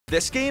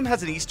This game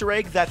has an Easter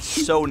egg that's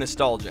so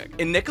nostalgic.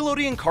 In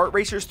Nickelodeon Kart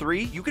Racers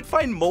 3, you could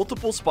find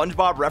multiple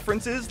SpongeBob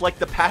references like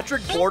the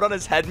Patrick board on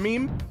his head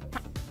meme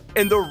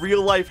and the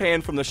real-life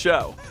hand from the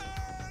show.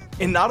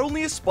 And not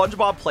only is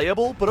SpongeBob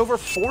playable, but over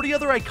 40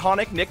 other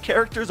iconic Nick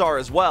characters are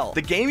as well.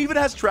 The game even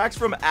has tracks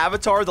from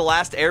Avatar: The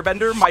Last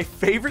Airbender, my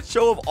favorite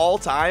show of all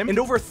time, and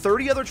over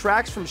 30 other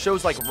tracks from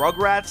shows like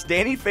Rugrats,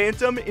 Danny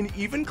Phantom, and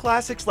even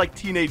classics like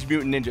Teenage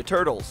Mutant Ninja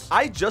Turtles.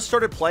 I just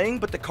started playing,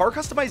 but the car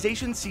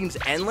customization seems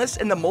endless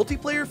and the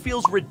multiplayer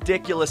feels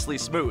ridiculously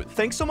smooth.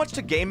 Thanks so much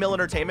to Game Mill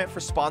Entertainment for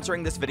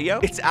sponsoring this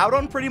video. It's out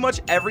on pretty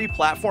much every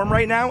platform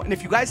right now, and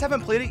if you guys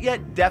haven't played it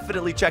yet,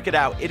 definitely check it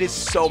out. It is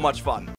so much fun.